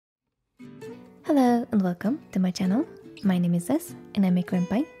Hello and welcome to my channel. My name is Jess and I make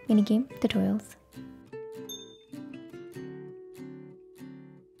Ren'py minigame tutorials.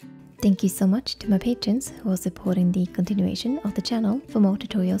 Thank you so much to my patrons who are supporting the continuation of the channel for more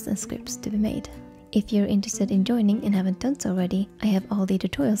tutorials and scripts to be made. If you're interested in joining and haven't done so already, I have all the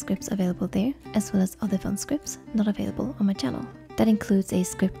tutorial scripts available there, as well as other fun scripts not available on my channel. That includes a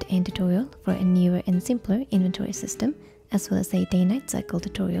script and tutorial for a newer and simpler inventory system, as well as a day-night cycle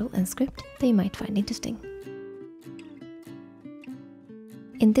tutorial and script that you might find interesting.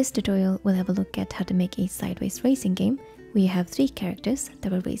 In this tutorial, we'll have a look at how to make a sideways racing game where you have 3 characters that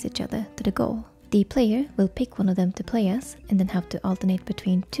will race each other to the goal. The player will pick one of them to play as and then have to alternate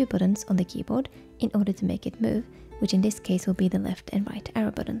between 2 buttons on the keyboard in order to make it move, which in this case will be the left and right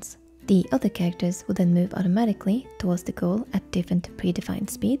arrow buttons. The other characters will then move automatically towards the goal at different predefined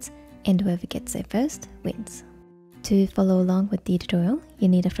speeds, and whoever gets there first wins. To follow along with the tutorial, you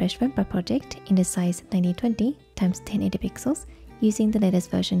need a fresh Ren'py project in the size 1920 x 1080 pixels using the latest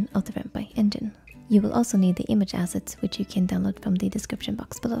version of the Ren'py engine. You will also need the image assets, which you can download from the description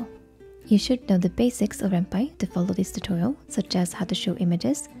box below. You should know the basics of Ren'py to follow this tutorial, such as how to show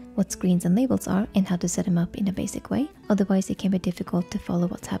images, what screens and labels are, and how to set them up in a basic way, otherwise it can be difficult to follow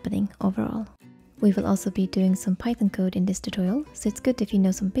what's happening overall. We will also be doing some Python code in this tutorial, so it's good if you know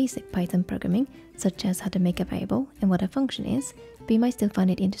some basic Python programming, such as how to make a variable and what a function is, but you might still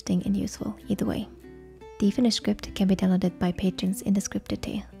find it interesting and useful either way. The finished script can be downloaded by patrons in the scripted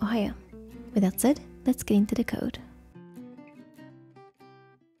tier or higher. With that said, let's get into the code.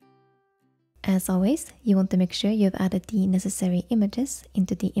 As always, you want to make sure you have added the necessary images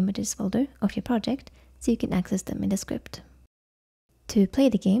into the images folder of your project so you can access them in the script. To play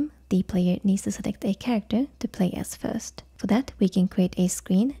the game, the player needs to select a character to play as first. For that, we can create a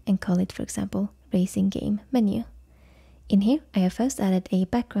screen and call it, for example, Racing Game Menu. In here, I have first added a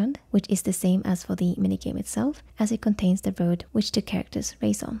background, which is the same as for the minigame itself, as it contains the road which the characters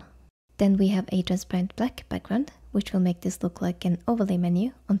race on. Then we have a transparent black background, which will make this look like an overlay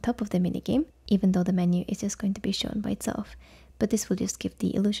menu on top of the minigame, even though the menu is just going to be shown by itself, but this will just give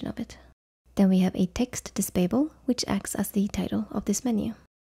the illusion of it. Then we have a text displayable, which acts as the title of this menu.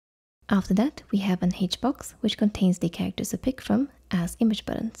 After that, we have an H-box, which contains the characters to pick from as image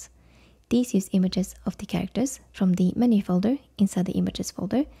buttons. These use images of the characters from the menu folder inside the images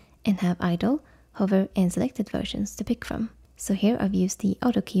folder and have idle, hover, and selected versions to pick from. So here I've used the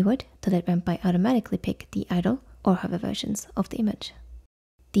auto keyword to let Ren'py automatically pick the idle or hover versions of the image.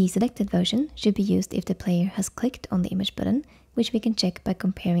 The selected version should be used if the player has clicked on the image button, which we can check by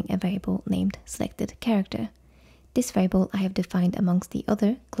comparing a variable named selected character. This variable I have defined amongst the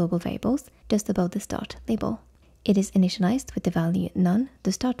other global variables just above the start label. It is initialized with the value none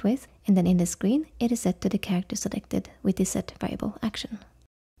to start with, and then in the screen it is set to the character selected with the set variable action.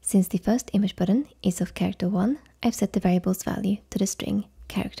 Since the first image button is of character 1, I've set the variable's value to the string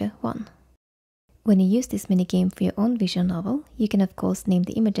character1. When you use this minigame for your own visual novel, you can of course name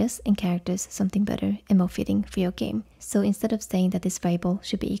the images and characters something better and more fitting for your game. So instead of saying that this variable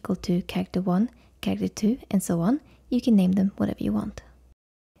should be equal to character 1, character 2, and so on, you can name them whatever you want.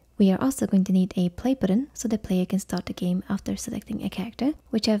 We are also going to need a play button so the player can start the game after selecting a character,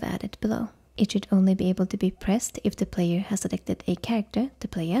 which I've added below. It should only be able to be pressed if the player has selected a character to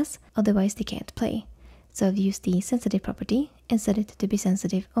play as, otherwise they can't play. So I've used the sensitive property and set it to be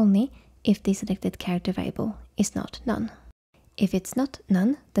sensitive only if the selected character variable is not none. If it's not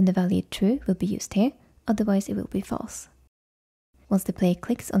none, then the value true will be used here, otherwise it will be false. Once the player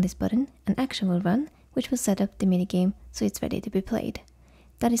clicks on this button, an action will run, which will set up the minigame so it's ready to be played.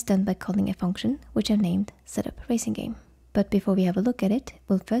 That is done by calling a function which I've named setupRacingGame. But before we have a look at it,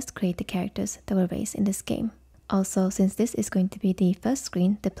 we'll first create the characters that will race in this game. Also, since this is going to be the first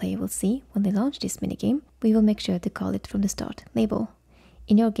screen the player will see when they launch this minigame, we will make sure to call it from the start label.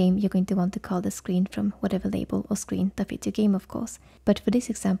 In your game, you're going to want to call the screen from whatever label or screen that fits your game, of course. But for this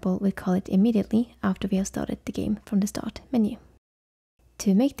example, we'll call it immediately after we have started the game from the start menu.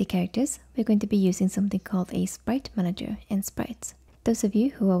 To make the characters, we're going to be using something called a sprite manager and sprites. Those of you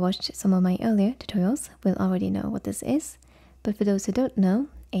who have watched some of my earlier tutorials will already know what this is. But for those who don't know,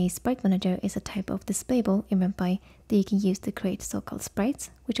 a sprite manager is a type of displayable in Ren'py that you can use to create so-called sprites,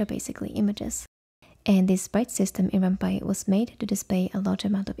 which are basically images. And this sprite system in Ren'py was made to display a large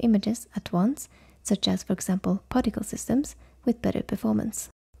amount of images at once, such as, for example, particle systems with better performance.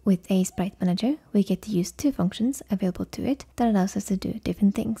 With a sprite manager, we get to use 2 functions available to it that allows us to do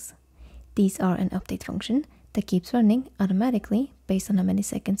different things. These are an update function that keeps running automatically based on how many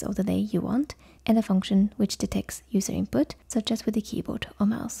seconds of delay you want, and a function which detects user input, such as with the keyboard or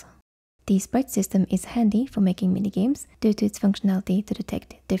mouse. The sprite system is handy for making minigames due to its functionality to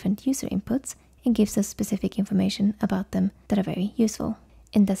detect different user inputs and gives us specific information about them that are very useful.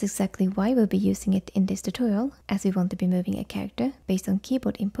 And that's exactly why we'll be using it in this tutorial, as we want to be moving a character based on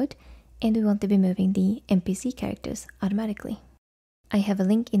keyboard input, and we want to be moving the NPC characters automatically. I have a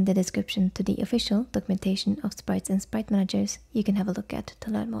link in the description to the official documentation of sprites and sprite managers you can have a look at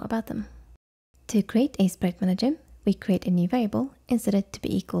to learn more about them. To create a sprite manager, we create a new variable and set it to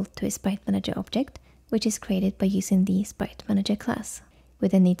be equal to a sprite manager object, which is created by using the sprite manager class. We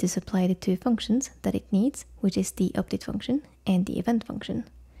then need to supply the two functions that it needs, which is the update function and the event function.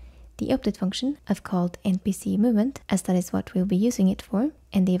 The update function I've called NPC movement, as that is what we'll be using it for,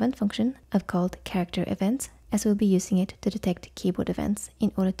 and the event function I've called character events, as we'll be using it to detect keyboard events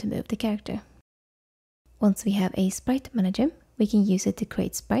in order to move the character. Once we have a sprite manager, we can use it to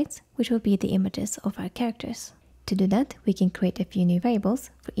create sprites, which will be the images of our characters. To do that, we can create a few new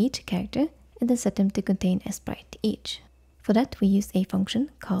variables for each character and then set them to contain a sprite each. For that, we use a function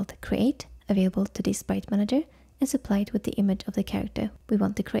called create, available to the sprite manager, and supply it with the image of the character we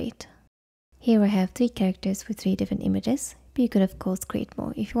want to create. Here I have 3 characters with 3 different images, but you could of course create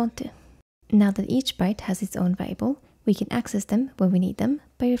more if you want to. Now that each sprite has its own variable, we can access them when we need them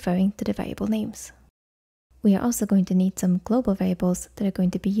by referring to the variable names. We are also going to need some global variables that are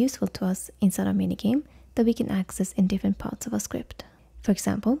going to be useful to us inside our minigame that we can access in different parts of our script. For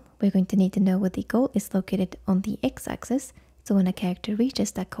example, we're going to need to know where the goal is located on the x-axis, so when a character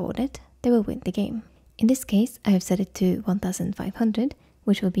reaches that coordinate, they will win the game. In this case, I have set it to 1500,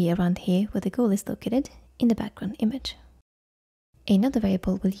 which will be around here where the goal is located in the background image. Another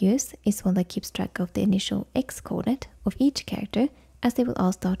variable we'll use is one that keeps track of the initial x coordinate of each character, as they will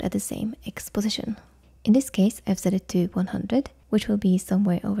all start at the same x position. In this case, I've set it to 100, which will be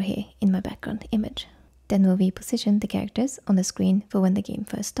somewhere over here in my background image. Then when we position the characters on the screen for when the game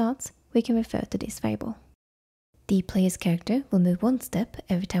first starts, we can refer to this variable. The player's character will move one step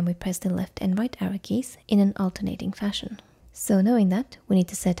every time we press the left and right arrow keys in an alternating fashion. So knowing that, we need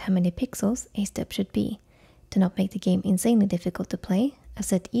to set how many pixels a step should be. To not make the game insanely difficult to play, I've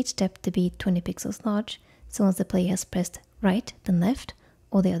set each step to be 20 pixels large, so once the player has pressed right then left,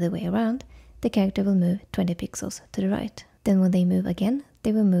 or the other way around, the character will move 20 pixels to the right. Then when they move again,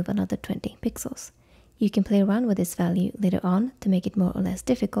 they will move another 20 pixels. You can play around with this value later on to make it more or less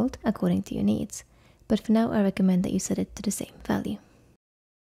difficult according to your needs, but for now I recommend that you set it to the same value.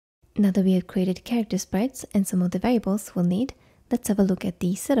 Now that we have created character sprites and some of the variables we'll need, let's have a look at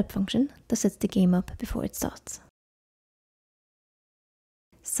the setup function that sets the game up before it starts.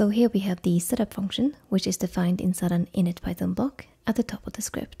 So here we have the setup function, which is defined inside an init Python block at the top of the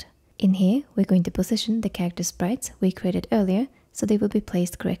script. In here, we're going to position the character sprites we created earlier so they will be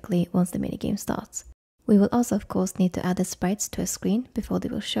placed correctly once the minigame starts. We will also of course need to add the sprites to a screen before they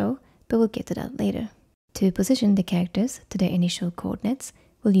will show, but we'll get to that later. To position the characters to their initial coordinates,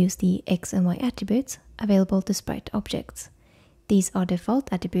 we'll use the X and Y attributes available to sprite objects. These are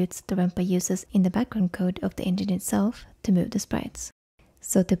default attributes the Ren'py uses in the background code of the engine itself to move the sprites.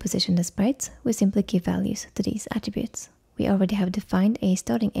 So to position the sprites, we simply give values to these attributes. We already have defined a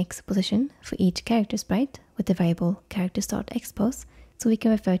starting X position for each character sprite with the variable characterStartXpos, so we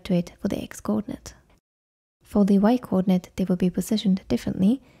can refer to it for the X coordinate. For the Y coordinate, they will be positioned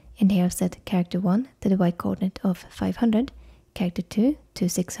differently, and here I've set character 1 to the Y coordinate of 500, character 2 to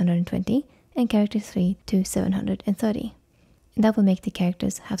 620, and character 3 to 730. And that will make the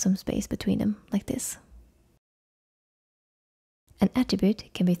characters have some space between them, like this. An attribute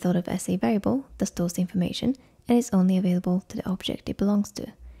can be thought of as a variable that stores information and is only available to the object it belongs to.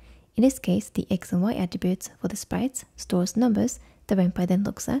 In this case, the X and Y attributes for the sprites stores numbers that Ren'py then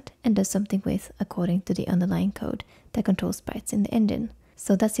looks at and does something with according to the underlying code that controls sprites in the engine.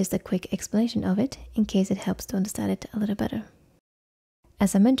 So that's just a quick explanation of it in case it helps to understand it a little better.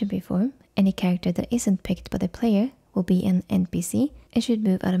 As I mentioned before, any character that isn't picked by the player will be an NPC and should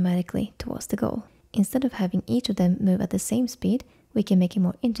move automatically towards the goal. Instead of having each of them move at the same speed, we can make it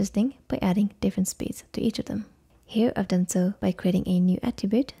more interesting by adding different speeds to each of them. Here I've done so by creating a new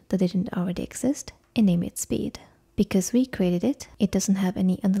attribute that didn't already exist and name it speed. Because we created it, it doesn't have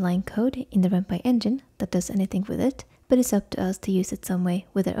any underlying code in the Ren'py engine that does anything with it, but it's up to us to use it some way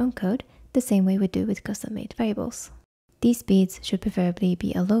with our own code, the same way we do with custom-made variables. These speeds should preferably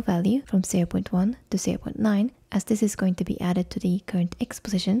be a low value from 0.1 to 0.9, as this is going to be added to the current X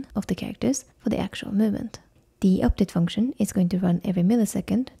position of the characters for the actual movement. The update function is going to run every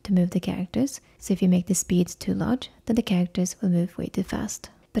millisecond to move the characters, so if you make the speeds too large, then the characters will move way too fast.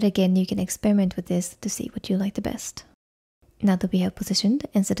 But again, you can experiment with this to see what you like the best. Now that we have positioned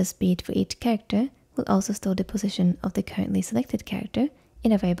and set a speed for each character, we'll also store the position of the currently selected character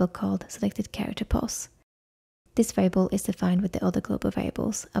in a variable called selectedCharacterPos. This variable is defined with the other global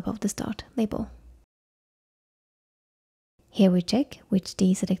variables above the start label. Here we check which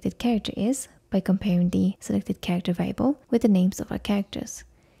the selected character is by comparing the selected character variable with the names of our characters.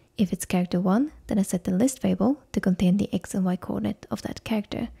 If it's character 1, then I set the list variable to contain the x and y coordinate of that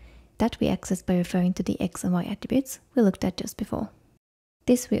character. That we access by referring to the x and y attributes we looked at just before.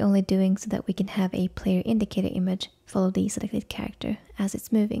 This we're only doing so that we can have a player indicator image follow the selected character as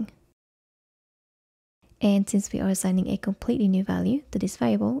it's moving. And since we are assigning a completely new value to this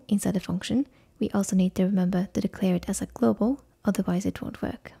variable inside the function, we also need to remember to declare it as a global, otherwise it won't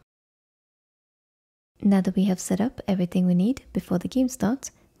work. Now that we have set up everything we need before the game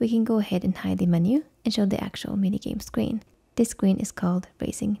starts, we can go ahead and hide the menu and show the actual minigame screen. This screen is called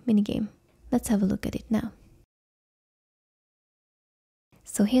Racing Minigame. Let's have a look at it now.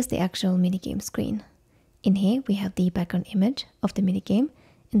 So here's the actual minigame screen. In here we have the background image of the minigame,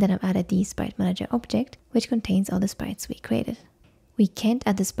 and then I've added the Sprite Manager object, which contains all the sprites we created. We can't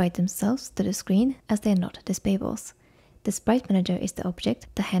add the sprites themselves to the screen as they are not displayables. The Sprite Manager is the object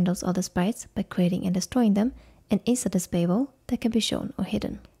that handles all the sprites by creating and destroying them, and is a displayable that can be shown or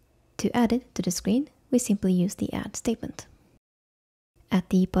hidden. To add it to the screen, we simply use the add statement. At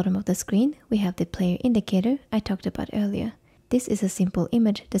the bottom of the screen, we have the player indicator I talked about earlier. This is a simple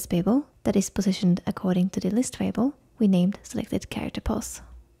image displayable that is positioned according to the list variable we named selected character pos.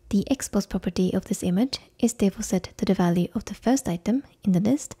 The xpos property of this image is therefore set to the value of the first item in the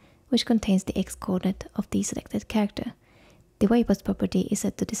list, which contains the x coordinate of the selected character. The ypos property is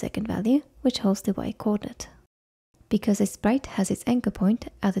set to the second value, which holds the y coordinate. Because a sprite has its anchor point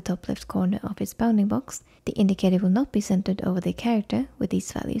at the top left corner of its bounding box, the indicator will not be centered over the character with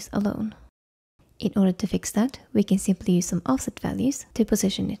these values alone. In order to fix that, we can simply use some offset values to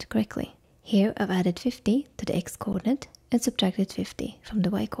position it correctly. Here I've added 50 to the x coordinate and subtracted 50 from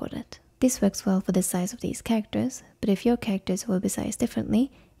the y coordinate. This works well for the size of these characters, but if your characters will be sized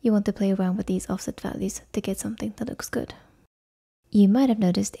differently, you want to play around with these offset values to get something that looks good. You might have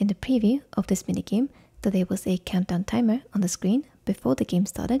noticed in the preview of this minigame that there was a countdown timer on the screen before the game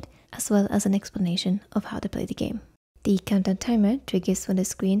started, as well as an explanation of how to play the game. The countdown timer triggers when the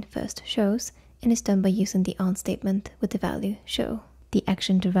screen first shows, and is done by using the on statement with the value show. The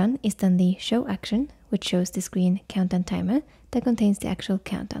action to run is then the show action, which shows the screen countdown timer that contains the actual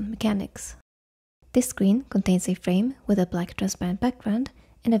countdown mechanics. This screen contains a frame with a black transparent background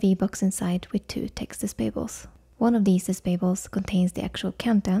and a VBox inside with two text displayables. One of these displayables contains the actual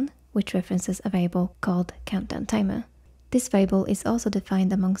countdown, which references a variable called countdown timer. This variable is also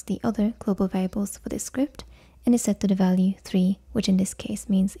defined amongst the other global variables for this script, and is set to the value 3, which in this case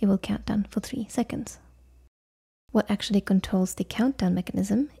means it will count down for 3 seconds. What actually controls the countdown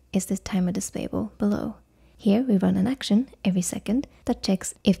mechanism is this timer displayable below. Here we run an action every second that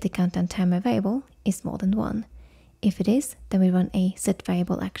checks if the countdown timer variable is more than 1. If it is, then we run a set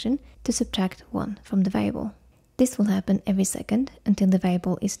variable action to subtract 1 from the variable. This will happen every second until the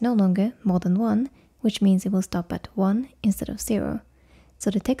variable is no longer more than 1, which means it will stop at 1 instead of 0. So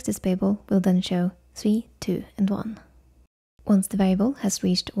the text displayable will then show 3, 2, and 1. Once the variable has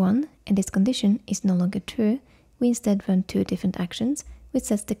reached 1 and this condition is no longer true, we instead run two different actions, which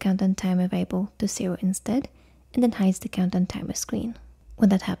sets the countdown timer variable to 0 instead, and then hides the countdown timer screen. When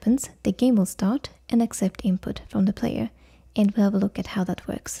that happens, the game will start and accept input from the player, and we'll have a look at how that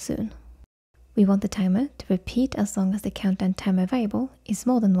works soon. We want the timer to repeat as long as the countdown timer variable is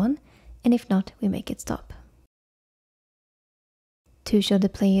more than 1, and if not, we make it stop. To show the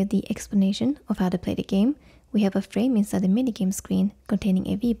player the explanation of how to play the game, we have a frame inside the minigame screen containing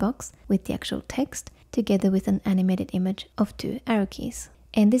a VBox with the actual text, together with an animated image of 2 arrow keys.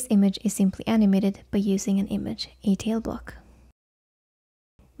 And this image is simply animated by using an image ATL block.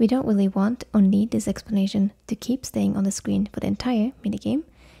 We don't really want or need this explanation to keep staying on the screen for the entire minigame.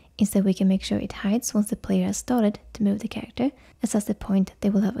 Instead, we can make sure it hides once the player has started to move the character, as that's the point they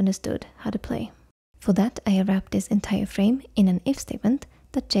will have understood how to play. For that, I have wrapped this entire frame in an if statement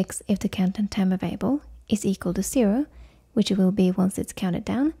that checks if the countdown timer variable is equal to 0, which it will be once it's counted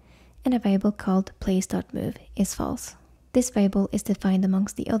down, and a variable called play_start_move is false. This variable is defined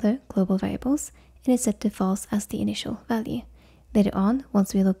amongst the other global variables and is set to false as the initial value. Later on,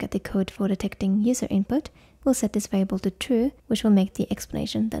 once we look at the code for detecting user input, we'll set this variable to true, which will make the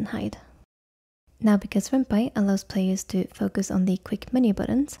explanation then hide. Now, because Ren'py allows players to focus on the quick menu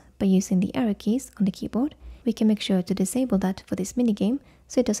buttons by using the arrow keys on the keyboard, we can make sure to disable that for this minigame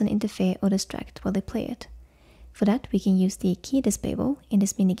so it doesn't interfere or distract while they play it. For that, we can use the key displayable in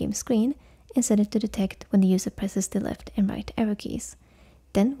this minigame screen and set it to detect when the user presses the left and right arrow keys.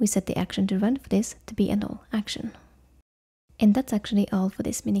 Then we set the action to run for this to be a null action. And that's actually all for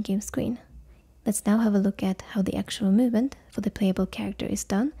this minigame screen. Let's now have a look at how the actual movement for the playable character is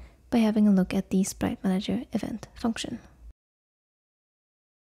done by having a look at the Sprite Manager event function.